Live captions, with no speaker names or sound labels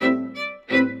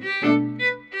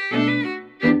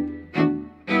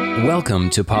Welcome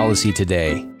to Policy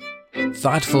Today.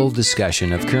 Thoughtful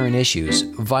discussion of current issues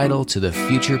vital to the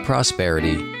future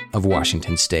prosperity of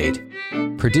Washington State.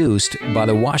 Produced by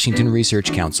the Washington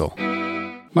Research Council.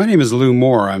 My name is Lou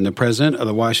Moore. I'm the president of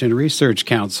the Washington Research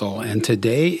Council, and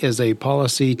today is a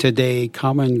Policy Today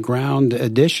Common Ground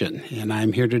edition. And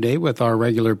I'm here today with our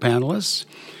regular panelists,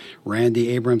 Randy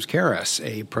Abrams-Karras,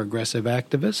 a progressive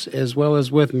activist, as well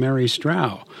as with Mary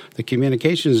Strau, the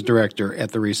communications director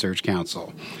at the Research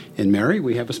Council. And Mary,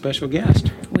 we have a special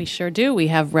guest. We sure do. We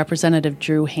have Representative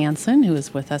Drew Hansen, who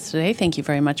is with us today. Thank you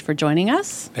very much for joining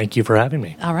us. Thank you for having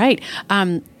me. All right.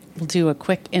 We'll do a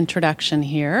quick introduction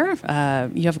here.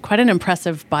 You have quite an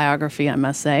impressive biography, I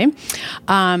must say.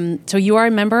 So you are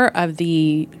a member of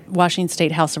the Washington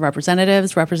State House of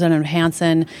Representatives. Representative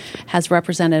Hansen has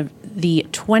represented the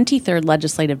 23rd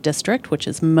Legislative District, which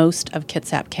is most of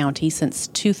Kitsap County, since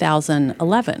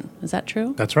 2011. Is that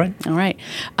true? That's right. All right.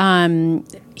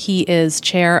 He is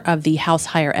chair of the House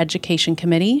Higher Education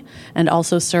Committee and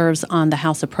also serves on the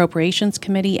House Appropriations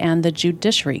Committee and the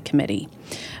Judiciary Committee.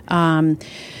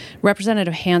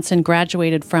 Representative Hansen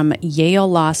graduated from Yale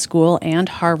Law School and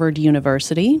Harvard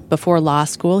University. Before law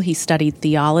school, he studied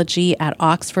theology at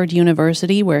Oxford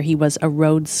University, where he was a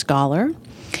Rhodes Scholar.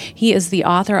 He is the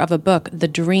author of a book, The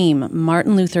Dream,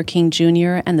 Martin Luther King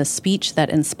Jr. and the Speech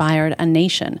That Inspired a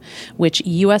Nation, which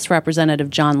U.S. Representative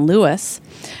John Lewis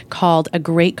called a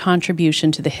great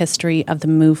contribution to the history of the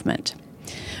movement.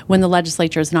 When the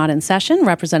legislature is not in session,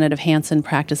 Representative Hansen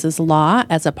practices law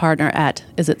as a partner at,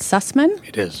 is it Sussman?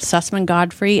 It is. Sussman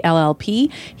Godfrey,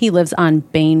 LLP. He lives on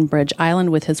Bainbridge Island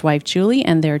with his wife, Julie,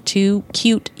 and their two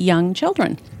cute young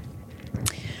children.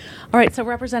 All right, so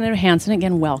Representative Hansen,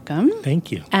 again, welcome.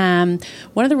 Thank you.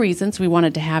 One of the reasons we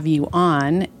wanted to have you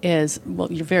on is, well,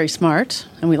 you're very smart,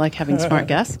 and we like having smart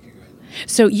guests.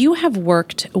 So you have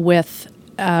worked with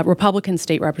Republican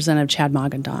State Representative Chad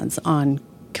Moggindons on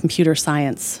computer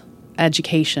science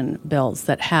education bills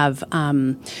that have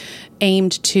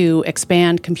aimed to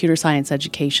expand computer science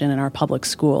education in our public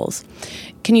schools.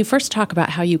 Can you first talk about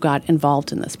how you got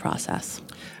involved in this process?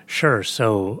 Sure.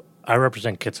 So I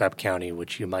represent Kitsap County,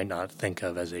 which you might not think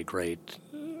of as a great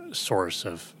source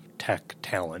of tech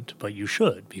talent, but you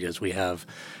should, because we have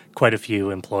quite a few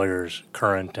employers,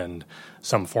 current and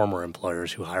some former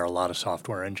employers, who hire a lot of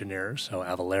software engineers. So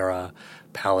Avalara,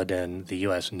 Paladin, the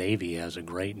U.S. Navy has a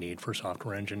great need for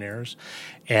software engineers.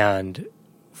 And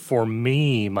for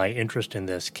me, my interest in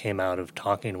this came out of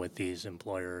talking with these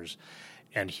employers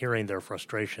and hearing their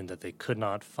frustration that they could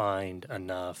not find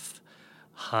enough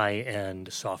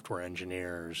high-end software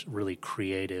engineers, really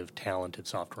creative, talented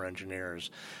software engineers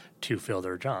to fill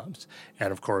their jobs.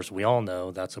 And of course, we all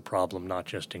know that's a problem not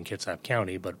just in Kitsap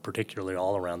County, but particularly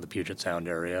all around the Puget Sound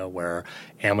area, where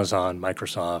Amazon,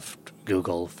 Microsoft,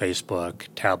 Google, Facebook,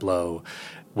 Tableau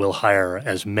will hire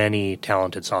as many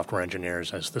talented software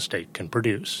engineers as the state can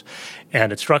produce.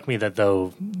 And it struck me that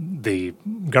though the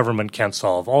government can't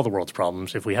solve all the world's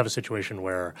problems, if we have a situation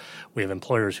where we have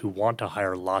employers who want to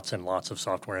hire lots and lots of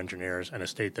software engineers and a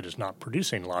state that is not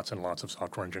producing lots and lots of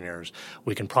software engineers,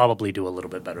 we can probably do a little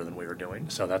bit better than we are doing.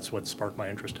 So that's what sparked my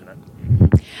interest in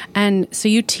it. And so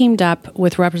you teamed up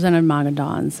with Representative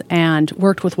Moggindons and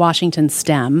worked with Washington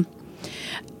STEM,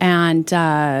 and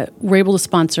were able to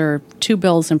sponsor two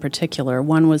bills in particular.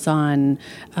 One was on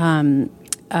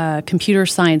computer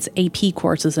science AP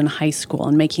courses in high school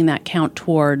and making that count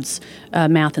towards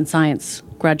math and science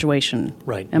graduation.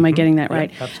 Right. Am I getting that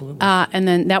right? Yeah, absolutely. And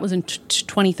then that was in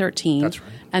 2013. That's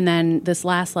right. And then this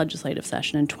last legislative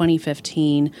session in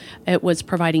 2015, it was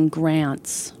providing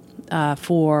grants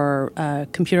for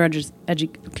computer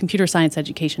science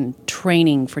education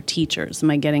training for teachers.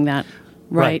 Am I getting that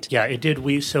right? Yeah, it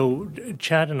did. So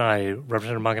Chad and I,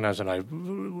 Representative Moggindons and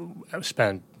I,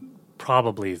 spent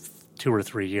probably 2 or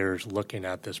 3 years looking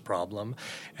at this problem,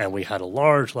 and we had a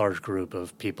large group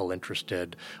of people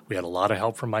interested. We had a lot of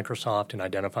help from Microsoft in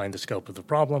identifying the scope of the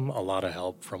problem, a lot of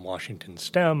help from Washington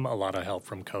STEM, a lot of help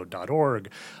from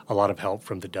Code.org, a lot of help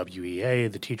from the WEA,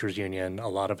 the teachers union, a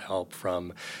lot of help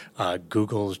from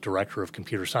Google's director of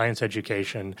computer science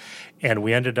education, and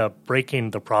we ended up breaking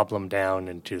the problem down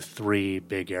into 3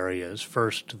 big areas.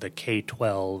 First, the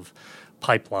K-12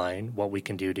 pipeline, what we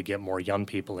can do to get more young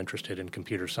people interested in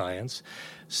computer science.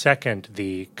 Second,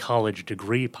 the college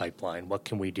degree pipeline, what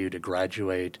can we do to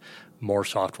graduate more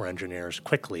software engineers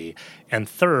quickly. And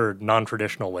third,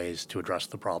 non-traditional ways to address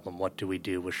the problem. What do we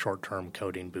do with short-term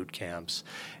coding boot camps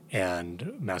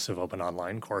and massive open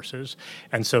online courses?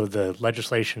 And so the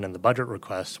legislation and the budget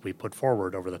requests we put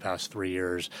forward over the past 3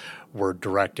 years were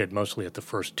directed mostly at the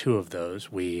first two of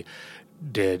those. We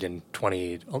did in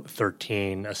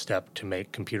 2013 a step to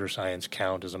make computer science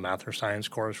count as a math or science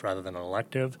course rather than an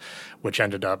elective, which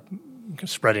ended up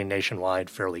spreading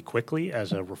nationwide fairly quickly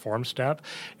as a reform step.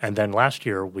 And then last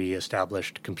year, we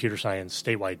established computer science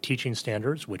statewide teaching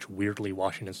standards, which weirdly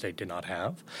Washington State did not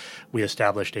have. We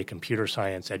established a computer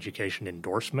science education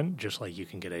endorsement, just like you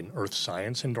can get an earth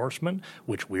science endorsement,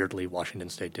 which weirdly Washington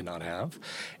State did not have.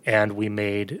 And we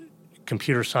made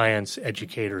computer science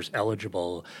educators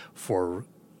eligible for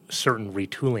certain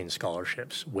retooling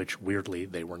scholarships, which weirdly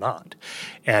they were not.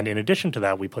 And in addition to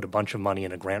that, we put a bunch of money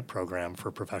in a grant program for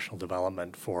professional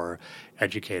development for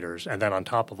educators. And then on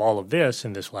top of all of this,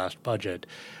 in this last budget,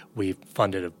 we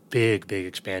funded a big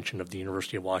expansion of the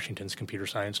University of Washington's computer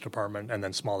science department and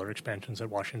then smaller expansions at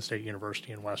Washington State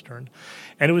University and Western.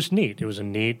 And it was neat. It was a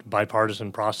neat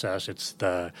bipartisan process. It's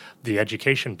the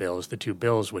education bills, the two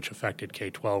bills which affected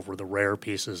K-12 were the rare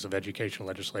pieces of education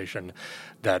legislation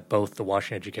that both the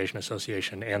Washington Education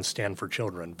Association and Stand for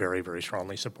Children very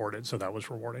strongly supported. So that was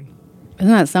rewarding. Isn't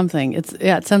that something?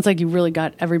 It sounds like you really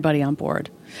got everybody on board.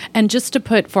 And just to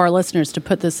put, for our listeners, to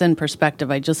put this in perspective,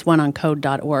 I just went on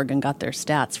code.org and got their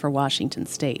stats for Washington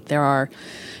State. There are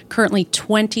currently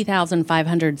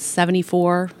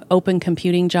 20,574 open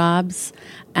computing jobs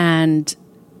and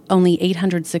only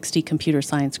 860 computer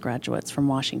science graduates from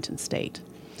Washington State.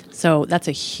 So that's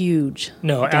a huge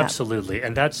gap. Absolutely.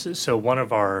 And that's so one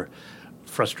of our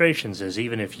frustrations is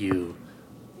even if you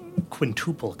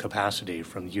quintuple capacity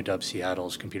from UW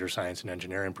Seattle's computer science and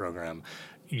engineering program,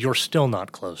 you're still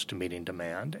not close to meeting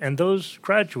demand. And those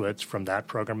graduates from that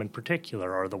program in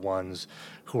particular are the ones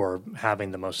who are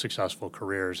having the most successful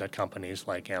careers at companies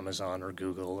like Amazon or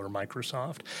Google or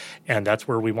Microsoft. And that's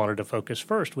where we wanted to focus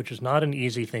first, which is not an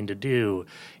easy thing to do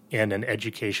in an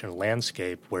education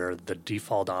landscape where the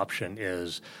default option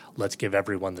is let's give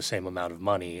everyone the same amount of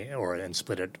money and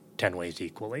split it 10 ways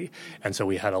equally. And so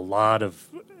we had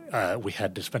we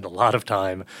had to spend a lot of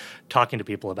time talking to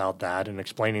people about that and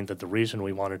explaining that the reason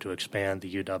we wanted to expand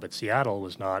the UW at Seattle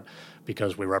was not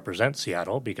because we represent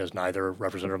Seattle, because neither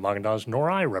Representative Magendas nor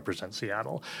I represent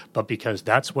Seattle, but because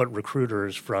that's what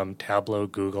recruiters from Tableau,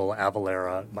 Google,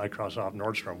 Avalara, Microsoft,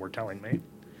 Nordstrom were telling me.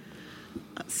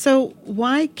 So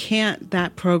why can't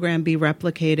that program be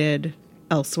replicated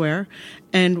elsewhere?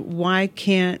 And why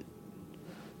can't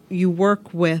you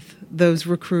work with those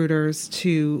recruiters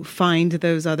to find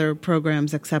those other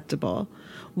programs acceptable?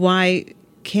 Why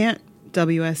can't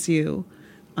WSU,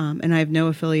 and I have no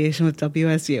affiliation with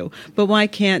WSU, but why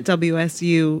can't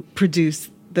WSU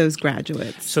produce those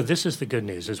graduates? So this is the good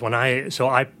news, is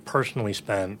I personally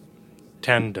spent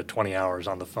 10 to 20 hours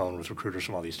on the phone with recruiters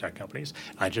from all these tech companies.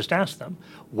 I just asked them,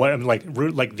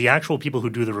 like the actual people who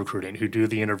do the recruiting, who do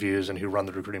the interviews and who run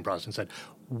the recruiting process, and said,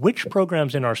 which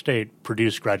programs in our state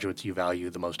produce graduates you value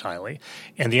the most highly?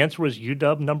 And the answer was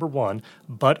UW number one,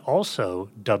 but also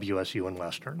WSU and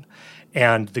Western.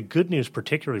 And the good news,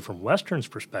 particularly from Western's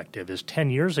perspective, is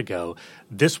 10 years ago,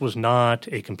 this was not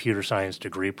a computer science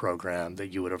degree program that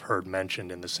you would have heard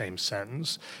mentioned in the same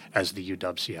sentence as the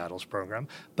UW Seattle's program,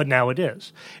 but now it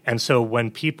is. And so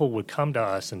when people would come to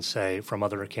us and say, from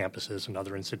other campuses and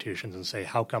other institutions, and say,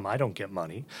 how come I don't get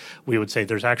money? We would say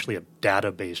there's actually a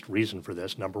data-based reason for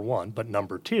this, number one. But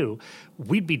number two,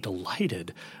 we'd be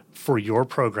delighted for your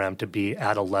program to be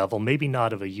at a level, maybe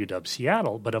not of a UW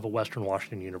Seattle, but of a Western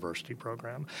Washington University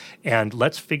program. And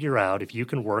let's figure out, if you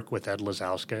can work with Ed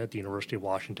Lazowska at the University of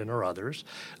Washington or others,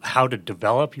 how to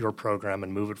develop your program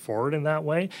and move it forward in that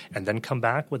way, and then come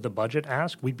back with the budget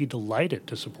ask. We'd be delighted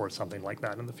to support something like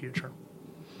that in the future.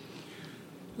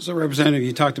 So, Representative,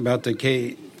 you talked about the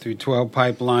K through 12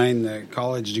 pipeline, the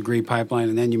college degree pipeline,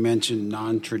 and then you mentioned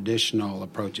non-traditional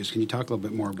approaches. Can you talk a little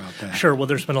bit more about that? Sure. Well,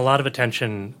 there's been a lot of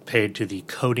attention paid to the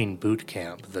coding boot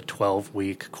camp, the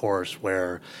 12-week course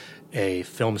where a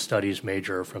film studies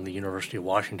major from the University of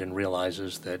Washington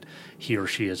realizes that he or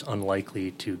she is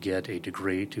unlikely to get a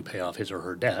degree to pay off his or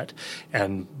her debt.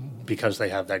 And because they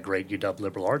have that great UW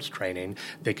liberal arts training,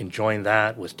 they can join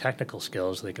that with technical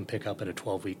skills they can pick up at a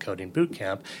 12-week coding boot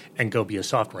camp and go be a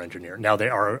software engineer. Now,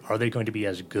 are they going to be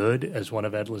as good as one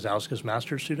of Ed Lazowska's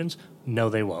master's students? No,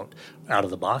 they won't, out of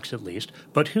the box at least.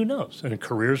 But who knows? And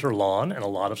careers are long, and a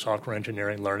lot of software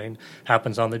engineering learning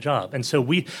happens on the job. And so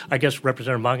I guess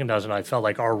Representative Magendas and I felt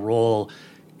like our role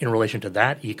in relation to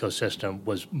that ecosystem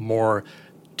was more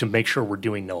to make sure we're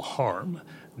doing no harm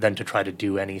than to try to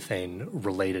do anything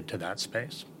related to that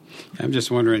space. I'm just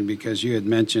wondering, because you had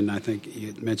mentioned, I think you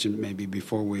had mentioned maybe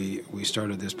before we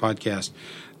started this podcast,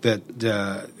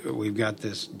 that we've got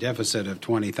this deficit of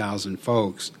 20,000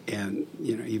 folks, and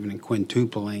even in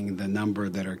quintupling the number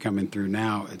that are coming through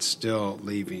now, it's still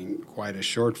leaving quite a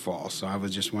shortfall. So I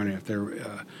was just wondering if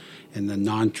there, in the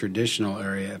non-traditional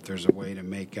area, if there's a way to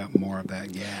make up more of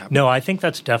that gap. No, I think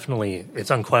that's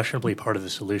it's unquestionably part of the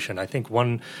solution. I think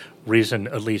one reason,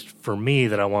 at least for me,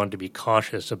 that I wanted to be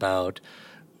cautious about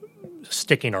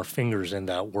sticking our fingers in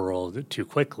that world too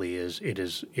quickly is it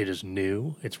is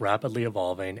new, it's rapidly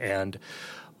evolving, and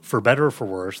for better or for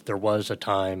worse, there was a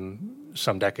time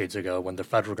some decades ago when the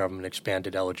federal government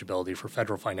expanded eligibility for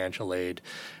federal financial aid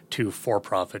to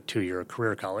for-profit 2-year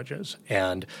career colleges.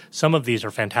 And some of these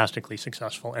are fantastically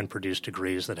successful and produce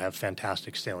degrees that have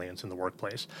fantastic salience in the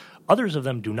workplace. Others of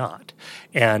them do not.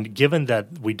 And given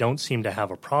that we don't seem to have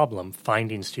a problem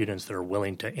finding students that are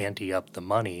willing to ante up the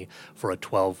money for a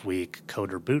 12-week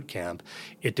coder boot camp,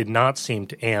 it did not seem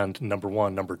to, and number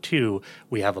one. Number two,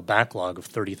 we have a backlog of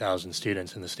 30,000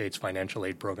 students in the state's financial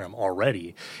aid program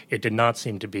already. It did not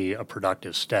seem to be a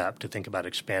productive step to think about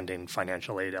expanding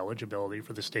financial aid eligibility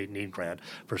for the state need grant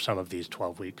for some of these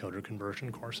 12-week coder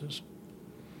conversion courses.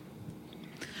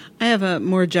 I have a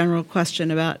more general question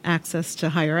about access to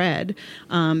higher ed,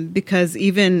 because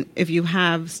even if you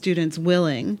have students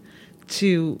willing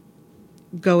to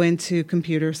go into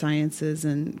computer sciences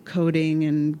and coding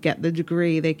and get the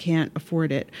degree, they can't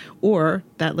afford it. Or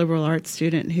that liberal arts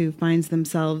student who finds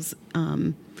themselves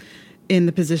in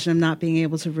the position of not being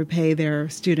able to repay their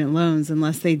student loans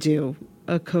unless they do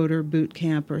a coder boot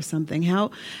camp or something. How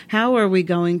are we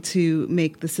going to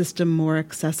make the system more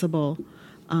accessible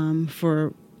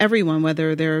for everyone,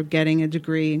 whether they're getting a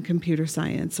degree in computer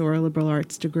science or a liberal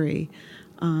arts degree,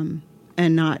 and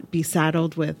not be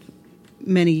saddled with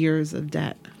many years of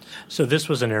debt? So this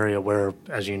was an area where,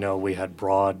 as you know, we had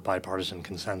broad bipartisan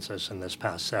consensus in this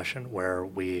past session where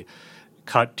we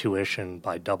cut tuition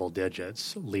by double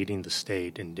digits, leading the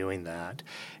state in doing that.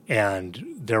 And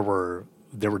there were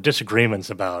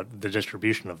disagreements about the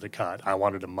distribution of the cut. I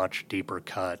wanted a much deeper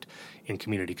cut in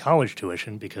community college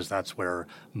tuition because that's where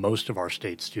most of our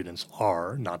state students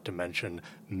are, not to mention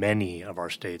many of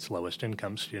our state's lowest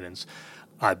income students.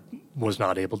 I was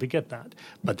not able to get that.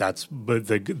 But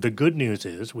the good news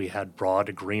is we had broad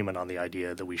agreement on the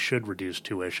idea that we should reduce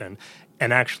tuition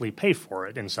and actually pay for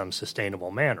it in some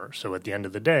sustainable manner. So at the end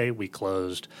of the day, we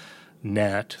closed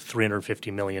net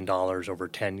 $350 million over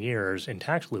 10 years in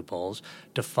tax loopholes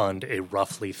to fund a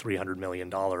roughly $350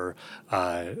 million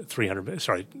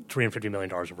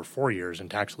over 4 years in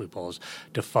tax loopholes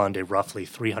to fund a roughly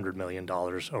 $300 million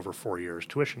over 4 years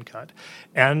tuition cut.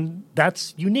 And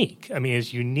that's unique. I mean,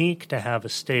 it's unique to have a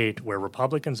state where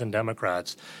Republicans and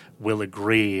Democrats will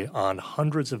agree on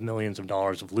hundreds of millions of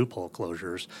dollars of loophole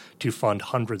closures to fund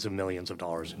hundreds of millions of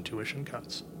dollars in tuition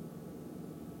cuts.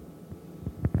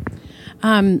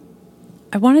 I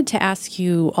wanted to ask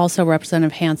you also,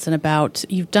 Representative Hansen, about,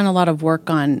 you've done a lot of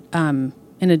work on,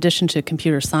 in addition to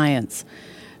computer science,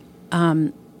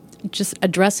 just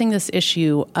addressing this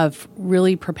issue of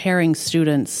really preparing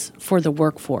students for the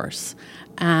workforce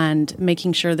and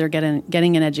making sure they're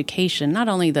getting an education, not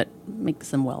only that makes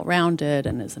them well-rounded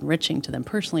and is enriching to them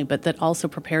personally, but that also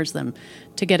prepares them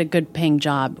to get a good-paying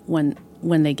job when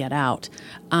they get out.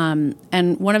 And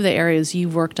one of the areas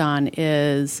you've worked on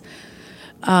is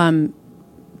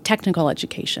technical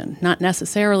education, not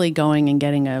necessarily going and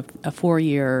getting a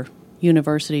 4-year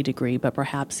university degree, but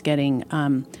perhaps getting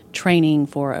training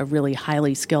for a really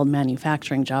highly skilled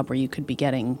manufacturing job where you could be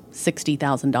getting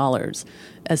 $60,000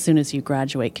 as soon as you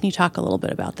graduate. Can you talk a little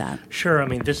bit about that? Sure. I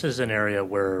mean, this is an area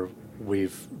where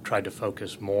we've tried to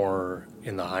focus more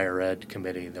in the higher ed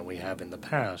committee than we have in the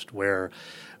past, where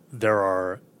there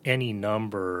are any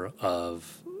number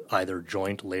of either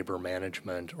joint labor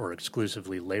management or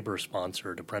exclusively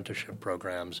labor-sponsored apprenticeship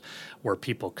programs where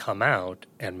people come out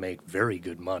and make very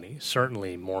good money,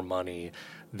 certainly more money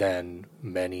than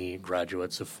many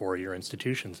graduates of 4-year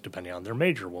institutions, depending on their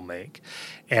major, will make.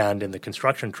 And in the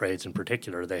construction trades in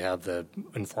particular, they have the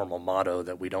informal motto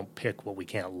that we don't pick what we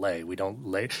can't lay. We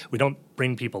don't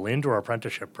bring people into our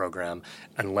apprenticeship program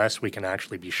unless we can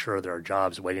actually be sure there are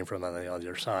jobs waiting for them on the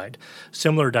other side.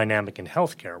 Similar dynamic in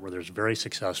healthcare, where there's very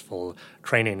successful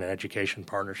training and education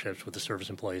partnerships with the Service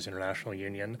Employees International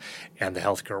Union and the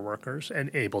healthcare workers, and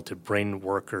able to bring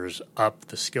workers up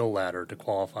the skill ladder to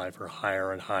qualify for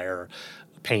higher and higher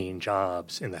paying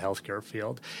jobs in the healthcare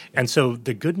field. And so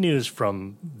the good news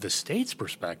from the state's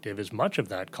perspective is much of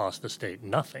that costs the state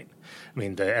nothing. I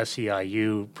mean, the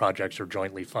SEIU projects are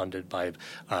jointly funded by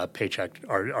paycheck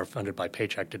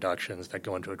deductions that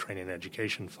go into a training and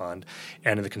education fund.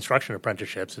 And in the construction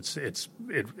apprenticeships,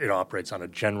 it operates on a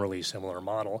generally similar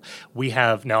model. We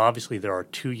have now, obviously, there are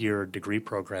 2-year degree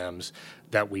programs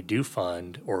that we do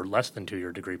fund, or less than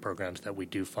 2-year degree programs that we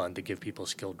do fund to give people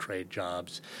skilled trade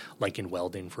jobs, like in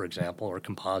welding, for example, or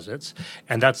composites.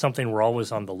 And that's something we're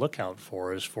always on the lookout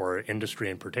for, is for industry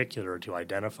in particular to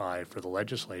identify for the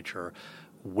legislature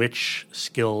which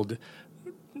skilled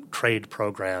trade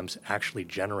programs actually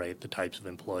generate the types of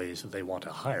employees that they want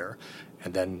to hire.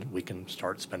 And then we can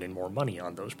start spending more money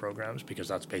on those programs, because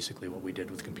that's basically what we did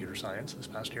with computer science this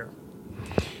past year.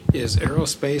 Is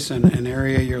aerospace an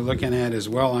area you're looking at as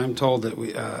well? I'm told that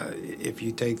if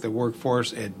you take the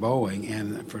workforce at Boeing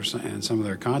and some of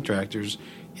their contractors,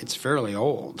 it's fairly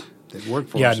old. The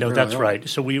workforce. Yeah, no, that's old. right.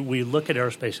 So we look at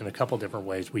aerospace in a couple different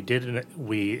ways.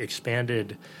 We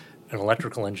expanded an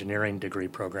electrical engineering degree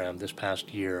program this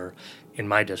past year in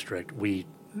my district. We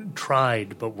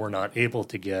tried, but were not able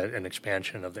to get an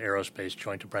expansion of the Aerospace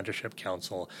Joint Apprenticeship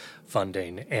Council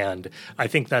funding. And I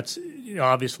think that's,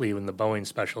 obviously in the Boeing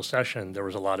special session, there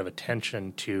was a lot of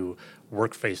attention to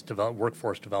workforce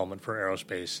development for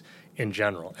aerospace in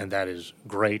general, and that is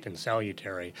great and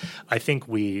salutary. I think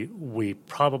we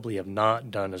probably have not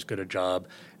done as good a job,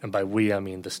 and by we I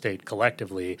mean the state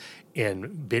collectively,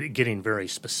 in getting very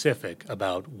specific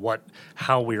about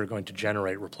how we are going to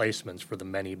generate replacements for the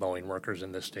many Boeing workers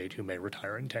in this state who may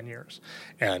retire in 10 years.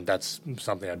 And that's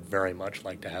something I'd very much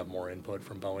like to have more input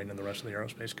from Boeing and the rest of the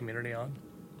aerospace community on.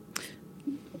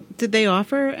 Did they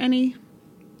offer any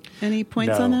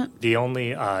points on that? The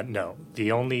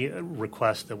only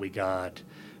request that we got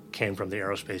came from the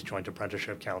Aerospace Joint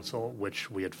Apprenticeship Council,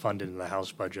 which we had funded in the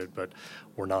House budget, but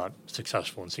were not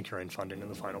successful in securing funding in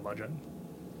the final budget.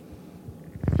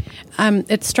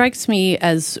 It strikes me,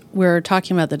 as we're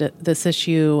talking about this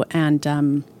issue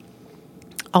and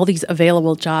all these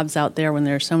available jobs out there, when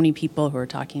there are so many people who are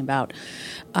talking about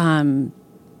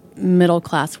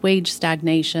middle-class wage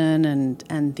stagnation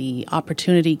and the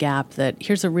opportunity gap, that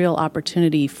here's a real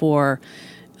opportunity for,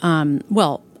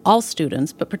 all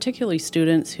students, but particularly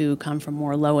students who come from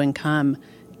more low-income,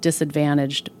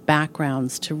 disadvantaged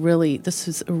backgrounds, this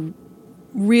is a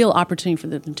real opportunity for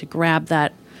them to grab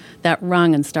that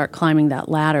rung and start climbing that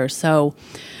ladder. So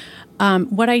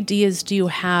what ideas do you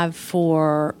have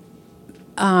for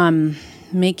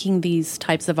making these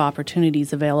types of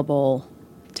opportunities available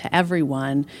to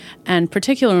everyone? And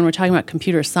particularly when we're talking about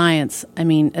computer science, I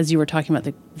mean, as you were talking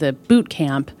about the boot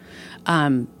camp,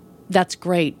 that's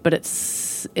great, but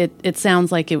it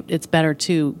sounds like it's better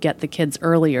to get the kids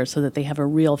earlier so that they have a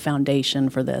real foundation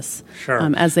for this. Sure.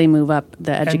 As they move up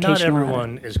the educational ladder. And not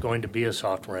everyone is going to be a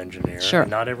software engineer. Sure.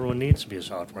 And not everyone needs to be a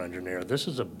software engineer. This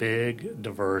is a big,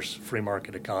 diverse, free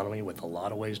market economy with a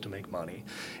lot of ways to make money.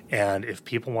 And if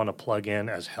people want to plug in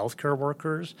as healthcare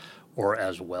workers, or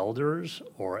as welders,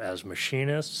 or as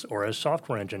machinists, or as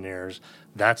software engineers,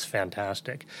 that's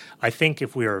fantastic. I think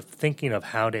if we are thinking of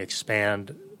how to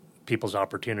expand people's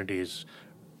opportunities,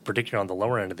 particularly on the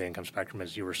lower end of the income spectrum,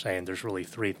 as you were saying, there's really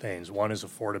three things. One is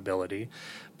affordability,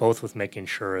 both with making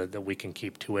sure that we can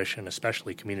keep tuition,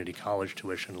 especially community college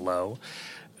tuition, low.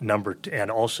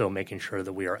 And also making sure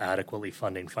that we are adequately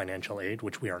funding financial aid,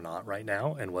 which we are not right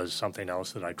now, and was something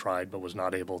else that I tried but was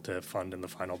not able to fund in the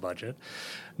final budget.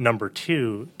 Number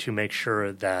two, to make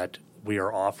sure that we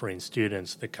are offering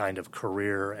students the kind of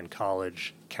career and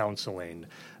college counseling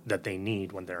that they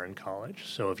need when they're in college.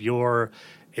 So if you're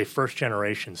a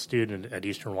first-generation student at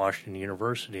Eastern Washington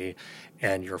University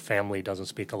and your family doesn't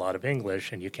speak a lot of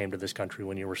English and you came to this country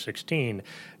when you were 16,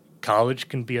 college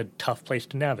can be a tough place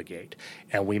to navigate.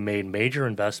 And we made major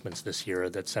investments this year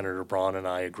that Senator Braun and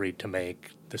I agreed to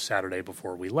make the Saturday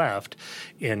before we left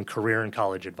in career and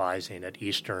college advising at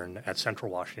Eastern, at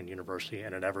Central Washington University,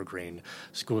 and at Evergreen,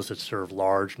 schools that serve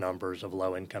large numbers of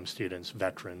low-income students,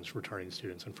 veterans, returning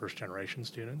students, and first-generation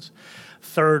students.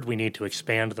 Third, we need to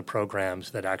expand the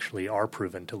programs that actually are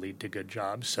proven to lead to good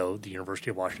jobs. So the University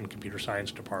of Washington Computer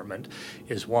Science Department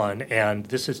is one, and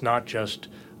this is not just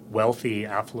wealthy,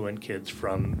 affluent kids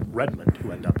from Redmond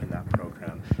who end up in that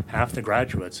program. Half the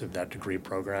graduates of that degree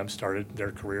program started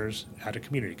their careers at a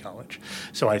community college.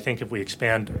 So I think if we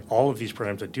expand all of these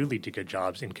programs that do lead to good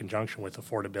jobs in conjunction with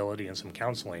affordability and some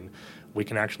counseling, we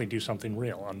can actually do something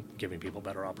real on giving people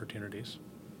better opportunities.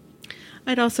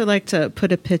 I'd also like to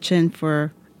put a pitch in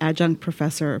for adjunct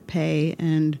professor pay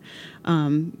and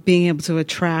being able to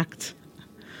attract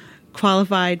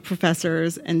qualified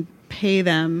professors and pay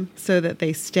them so that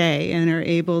they stay and are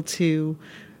able to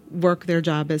work their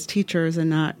job as teachers and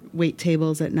not wait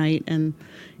tables at night and,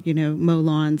 mow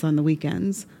lawns on the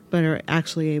weekends, but are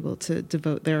actually able to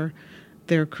devote their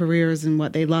careers and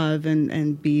what they love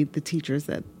and be the teachers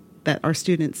that our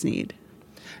students need.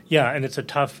 Yeah, and it's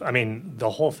the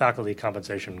whole faculty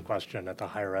compensation question at the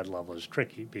higher ed level is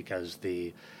tricky because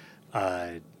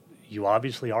you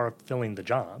obviously are filling the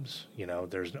jobs,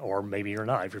 or maybe you're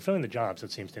not. If you're filling the jobs,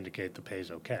 it seems to indicate the pay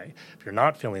is okay. If you're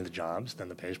not filling the jobs, then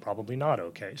the pay is probably not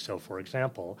okay. So, for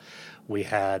example, we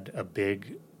had a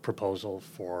big proposal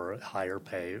for higher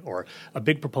pay, or a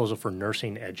big proposal for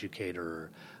nursing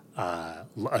educator, a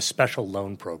special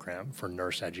loan program for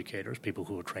nurse educators, people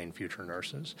who will train future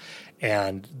nurses.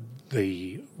 And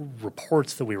the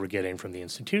reports that we were getting from the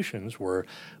institutions were,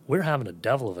 we're having a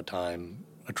devil of a time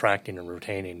attracting and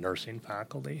retaining nursing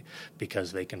faculty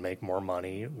because they can make more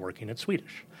money working at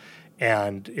Swedish.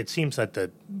 And it seems that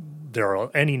there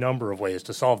are any number of ways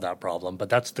to solve that problem, but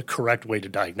that's the correct way to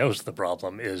diagnose the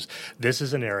problem. Is this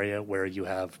is an area where you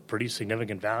have pretty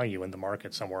significant value in the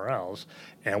market somewhere else,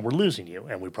 and we're losing you,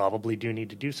 and we probably do need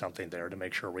to do something there to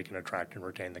make sure we can attract and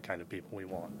retain the kind of people we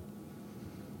want.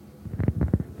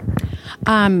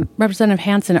 Representative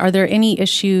Hansen, are there any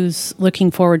issues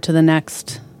looking forward to the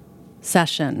next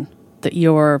session that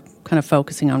you're kind of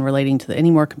focusing on relating to any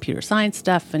more computer science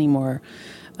stuff, any more?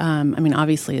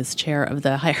 Obviously, as chair of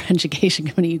the Higher Education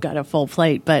Committee, you've got a full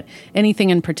plate, but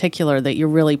anything in particular that you're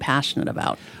really passionate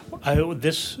about?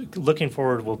 Looking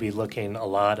forward, we'll be looking a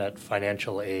lot at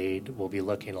financial aid. We'll be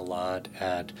looking a lot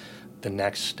at the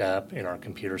next step in our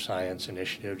computer science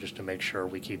initiative, just to make sure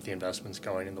we keep the investments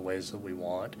going in the ways that we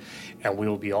want. And we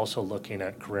will be also looking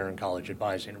at career and college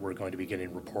advising. We're going to be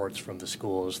getting reports from the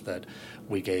schools that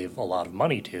we gave a lot of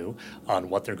money to on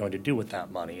what they're going to do with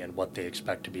that money and what they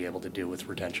expect to be able to do with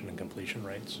retention and completion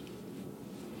rates.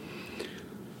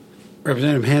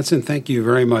 Representative Hansen, thank you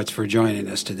very much for joining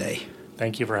us today.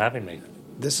 Thank you for having me.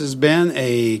 This has been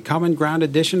a Common Ground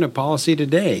edition of Policy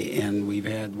Today, and we've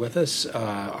had with us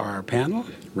our panel,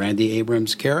 Randy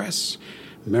Abrams-Karras,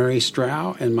 Mary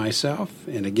Strau, and myself.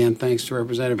 And again, thanks to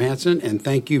Representative Hansen, and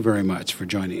thank you very much for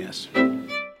joining us.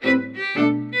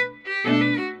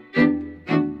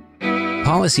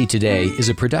 Policy Today is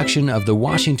a production of the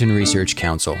Washington Research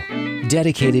Council,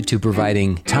 dedicated to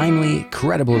providing timely,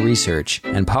 credible research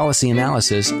and policy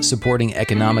analysis supporting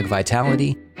economic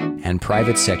vitality and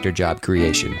private sector job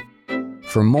creation.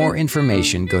 For more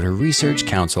information, go to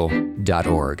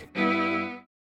researchcouncil.org.